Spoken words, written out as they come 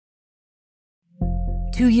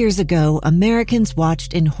2 years ago, Americans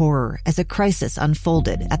watched in horror as a crisis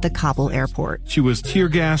unfolded at the Kabul airport. She was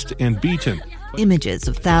tear-gassed and beaten. Images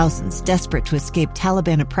of thousands desperate to escape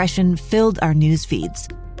Taliban oppression filled our news feeds.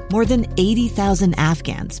 More than 80,000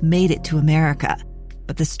 Afghans made it to America.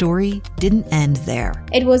 But the story didn't end there.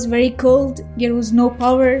 It was very cold. There was no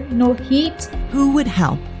power, no heat. Who would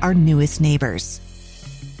help our newest neighbors?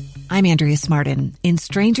 I'm Andrea Smartin. In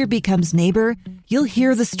Stranger Becomes Neighbor, you'll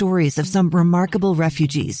hear the stories of some remarkable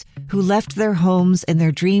refugees who left their homes and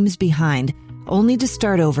their dreams behind, only to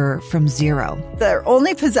start over from zero. Their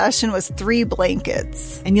only possession was 3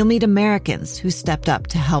 blankets. And you'll meet Americans who stepped up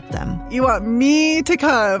to help them. You want me to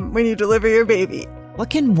come when you deliver your baby. What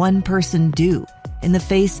can one person do in the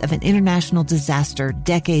face of an international disaster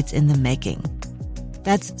decades in the making?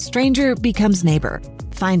 That's Stranger Becomes Neighbor.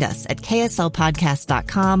 Find us at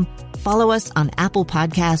kslpodcast.com. Follow us on Apple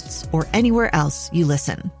Podcasts or anywhere else you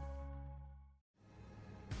listen.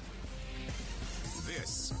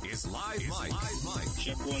 This is Live Mike.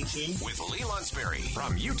 Check 1, 2. With Lee Lonsberry.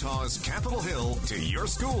 From Utah's Capitol Hill to your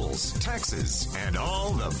schools, Texas, and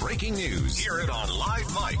all the breaking news. Hear it on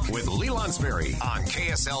Live Mike with Lee Lonsberry on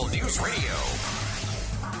KSL News Radio.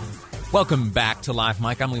 Welcome back to Live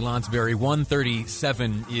Mike. I'm Lee Lonsberry.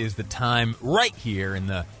 1:37 is the time right here in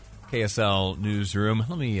the KSL newsroom.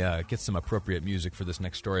 Let me get some appropriate music for this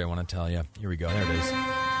next story I want to tell you. Here we go. There it is.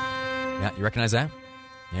 Yeah, you recognize that?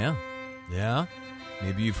 Yeah.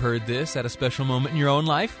 Maybe you've heard this at a special moment in your own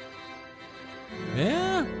life.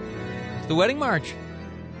 Yeah. It's the wedding march.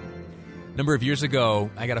 A number of years ago,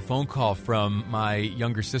 I got a phone call from my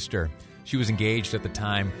younger sister. She was engaged at the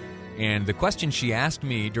time. And the question she asked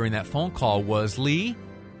me during that phone call was, Lee,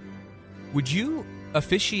 would you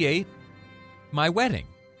officiate my wedding?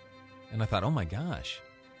 And I thought, oh my gosh.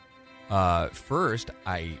 First,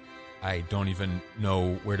 I don't even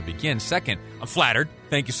know where to begin. Second, I'm flattered.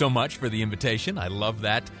 Thank you so much for the invitation. I love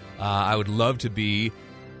that. I would love to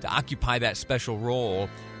occupy that special role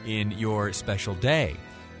in your special day.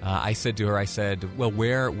 I said to her, well,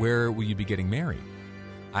 where will you be getting married?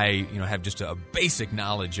 I have just a basic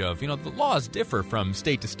knowledge of, the laws differ from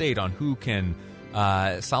state to state on who can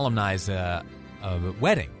solemnize a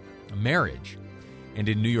wedding, a marriage. And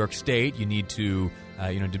in New York State, you need to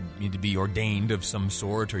be ordained of some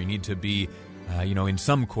sort, or you need to be, in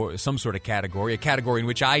some sort of category, a category in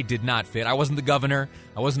which I did not fit. I wasn't the governor.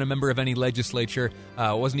 I wasn't a member of any legislature.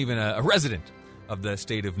 I wasn't even a resident of the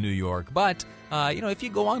state of New York. But, if you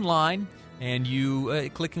go online and you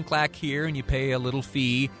click and clack here and you pay a little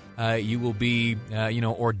fee, you will be,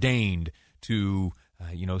 ordained to,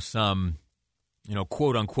 some,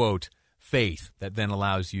 quote-unquote faith that then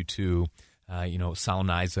allows you to,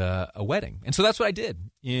 solemnize a wedding. And so that's what I did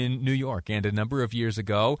in New York. And a number of years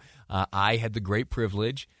ago, I had the great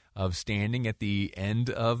privilege of standing at the end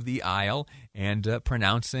of the aisle and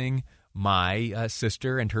pronouncing my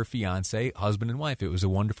sister and her fiancé husband and wife. It was a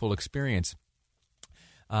wonderful experience.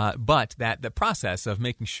 But the process of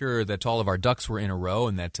making sure that all of our ducks were in a row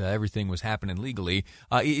and that everything was happening legally,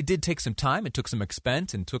 it did take some time. It took some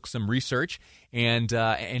expense and took some research. And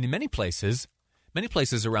in many places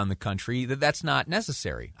around the country, that's not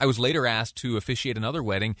necessary. I was later asked to officiate another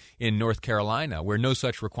wedding in North Carolina where no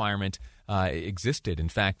such requirement existed. In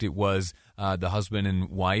fact, it was the husband and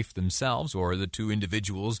wife themselves, or the two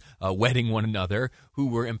individuals wedding one another, who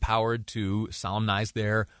were empowered to solemnize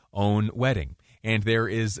their own wedding. And there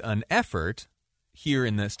is an effort here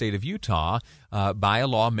in the state of Utah by a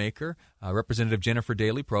lawmaker, Representative Jennifer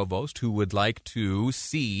Daley Provost, who would like to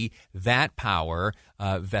see that power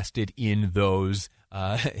vested in those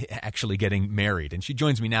actually getting married. And she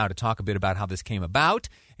joins me now to talk a bit about how this came about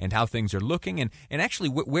and how things are looking and actually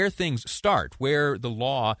where things start, where the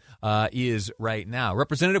law is right now.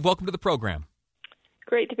 Representative, welcome to the program.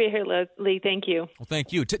 Great to be here, Lee. Thank you. Well,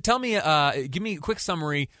 thank you. Tell me, give me a quick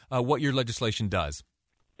summary what your legislation does.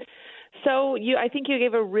 So I think you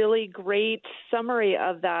gave a really great summary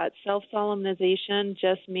of that. Self-solemnization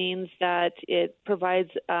just means that it provides,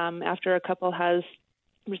 after a couple has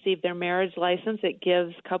received their marriage license, it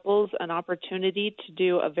gives couples an opportunity to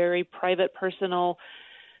do a very private, personal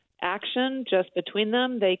action just between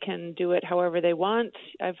them. They can do it however they want.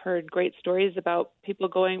 I've heard great stories about people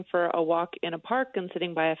going for a walk in a park and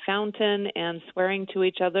sitting by a fountain and swearing to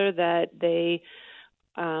each other that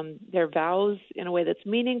their vows in a way that's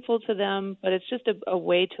meaningful to them. But it's just a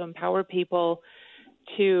way to empower people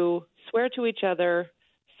to swear to each other,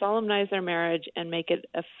 solemnize their marriage, and make it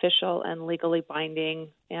official and legally binding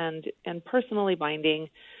and personally binding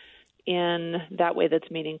in that way that's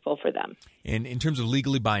meaningful for them. And in terms of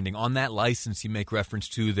legally binding, on that license you make reference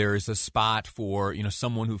to, there is a spot for,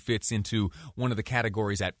 someone who fits into one of the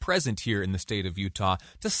categories at present here in the state of Utah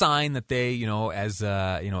to sign that they, as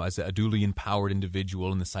a duly empowered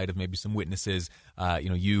individual in the sight of maybe some witnesses,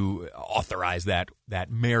 you authorize that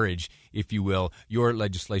marriage, if you will. Your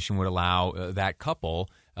legislation would allow that couple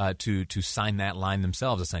to sign that line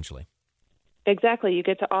themselves, essentially. Exactly. You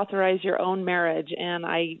get to authorize your own marriage. And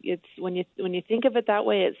it's when you think of it that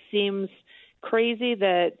way, it seems crazy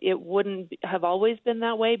that it wouldn't have always been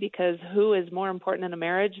that way, because who is more important in a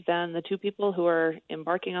marriage than the two people who are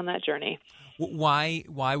embarking on that journey? Why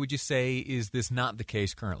would you say is this not the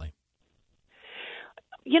case currently?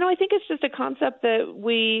 I think it's just a concept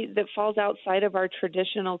that falls outside of our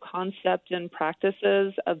traditional concept and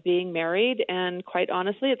practices of being married. And quite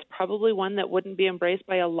honestly, it's probably one that wouldn't be embraced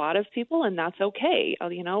by a lot of people, and that's okay. A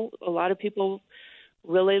lot of people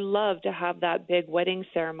really love to have that big wedding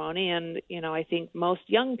ceremony. And, I think most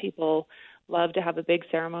young people love to have a big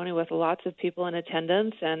ceremony with lots of people in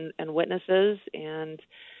attendance and witnesses, and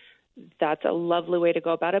that's a lovely way to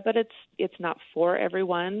go about it, but it's not for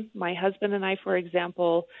everyone. My husband and I, for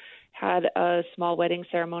example, had a small wedding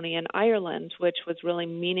ceremony in Ireland, which was really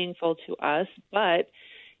meaningful to us, but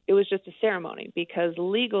it was just a ceremony, because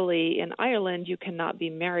legally in Ireland you cannot be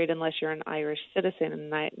married unless you're an Irish citizen, and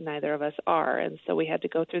neither of us are. And so we had to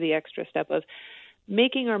go through the extra step of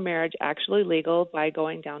making our marriage actually legal by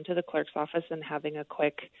going down to the clerk's office and having a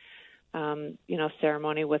quick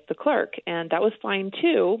ceremony with the clerk. And that was fine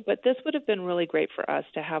too, but this would have been really great for us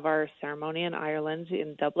to have our ceremony in Ireland,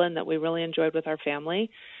 in Dublin, that we really enjoyed with our family.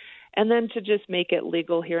 And then to just make it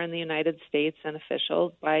legal here in the United States and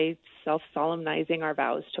official by self-solemnizing our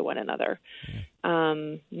vows to one another. Yeah.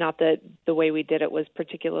 Not that the way we did it was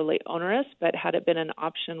particularly onerous, but had it been an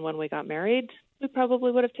option when we got married, we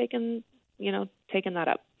probably would have taken that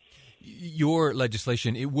up. Your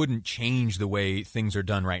legislation, it wouldn't change the way things are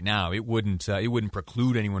done right now. It wouldn't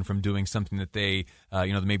preclude anyone from doing something that they,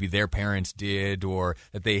 that maybe their parents did or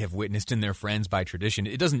that they have witnessed in their friends by tradition.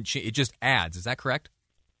 It doesn't. It just adds. Is that correct?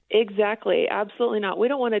 Exactly. Absolutely not. We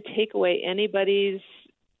don't want to take away anybody's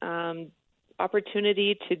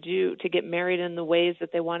opportunity to get married in the ways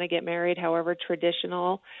that they want to get married, however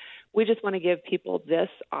traditional. We just want to give people this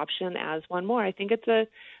option as one more. I think it's a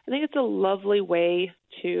lovely way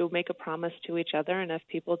to make a promise to each other, and if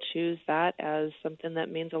people choose that as something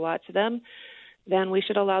that means a lot to them, then we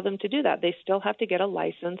should allow them to do that. They still have to get a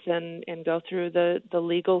license and go through the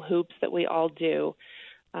legal hoops that we all do.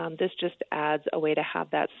 This just adds a way to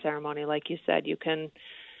have that ceremony. Like you said, you can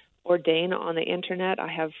ordain on the internet. I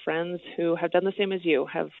have friends who have done the same as you,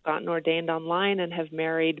 have gotten ordained online and have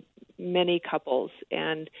married many couples,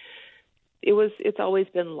 and it's always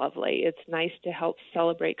been lovely. It's nice to help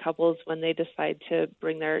celebrate couples when they decide to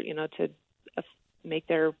bring their, to make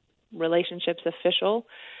their relationships official.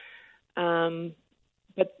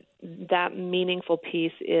 But that meaningful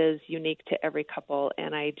piece is unique to every couple,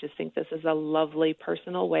 and I just think this is a lovely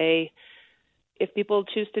personal way. If people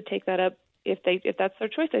choose to take that up, if that's their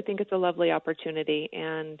choice, I think it's a lovely opportunity,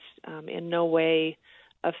 and in no way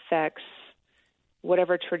affects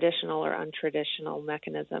whatever traditional or untraditional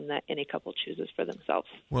mechanism that any couple chooses for themselves.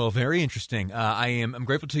 Well, very interesting. I'm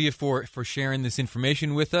grateful to you for sharing this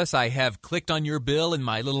information with us. I have clicked on your bill in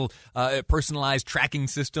my little personalized tracking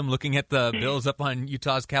system, looking at the bills up on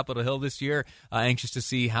Utah's Capitol Hill this year. Anxious to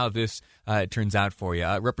see how this turns out for you.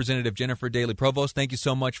 Representative Jennifer Daly Provost, thank you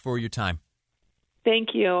so much for your time. Thank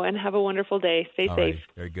you, and have a wonderful day. Stay safe.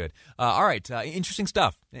 Very good. All right, interesting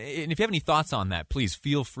stuff. And if you have any thoughts on that, please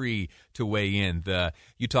feel free to weigh in. The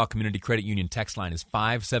Utah Community Credit Union text line is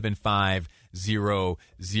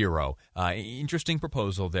 57500. Interesting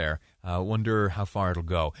proposal there. Wonder how far it'll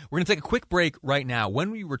go. We're going to take a quick break right now.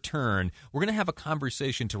 When we return, we're going to have a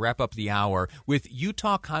conversation to wrap up the hour with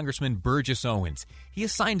Utah Congressman Burgess Owens. He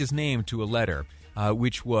has signed his name to a letter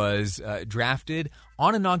which was drafted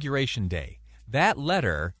on Inauguration Day. That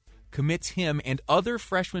letter commits him and other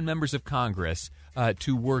freshman members of Congress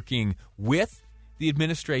to working with the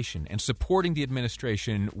administration and supporting the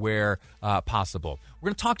administration where possible. We're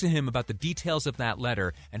going to talk to him about the details of that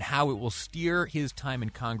letter and how it will steer his time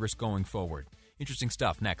in Congress going forward. Interesting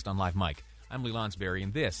stuff next on Live Mike. I'm Lee Lonsberry,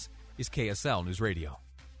 and this is KSL News Radio.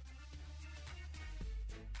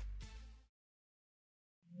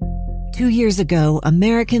 2 years ago,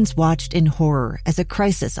 Americans watched in horror as a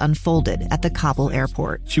crisis unfolded at the Kabul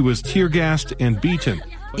airport. She was tear-gassed and beaten.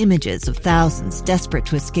 Images of thousands desperate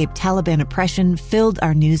to escape Taliban oppression filled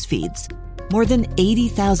our news feeds. More than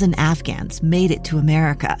 80,000 Afghans made it to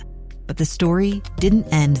America. But the story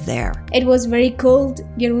didn't end there. It was very cold.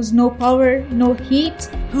 There was no power, no heat.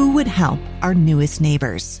 Who would help our newest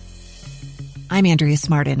neighbors? I'm Andrea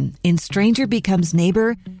Smartin. In Stranger Becomes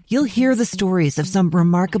Neighbor, you'll hear the stories of some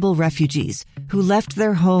remarkable refugees who left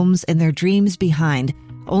their homes and their dreams behind,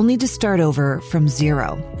 only to start over from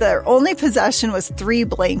zero. Their only possession was 3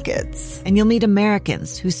 blankets. And you'll meet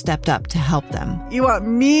Americans who stepped up to help them. You want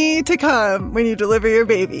me to come when you deliver your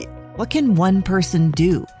baby. What can one person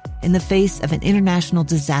do in the face of an international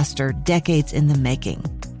disaster decades in the making?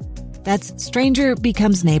 That's Stranger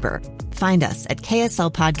Becomes Neighbor. Find us at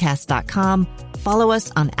kslpodcast.com. Follow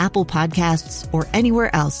us on Apple Podcasts or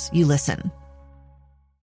anywhere else you listen.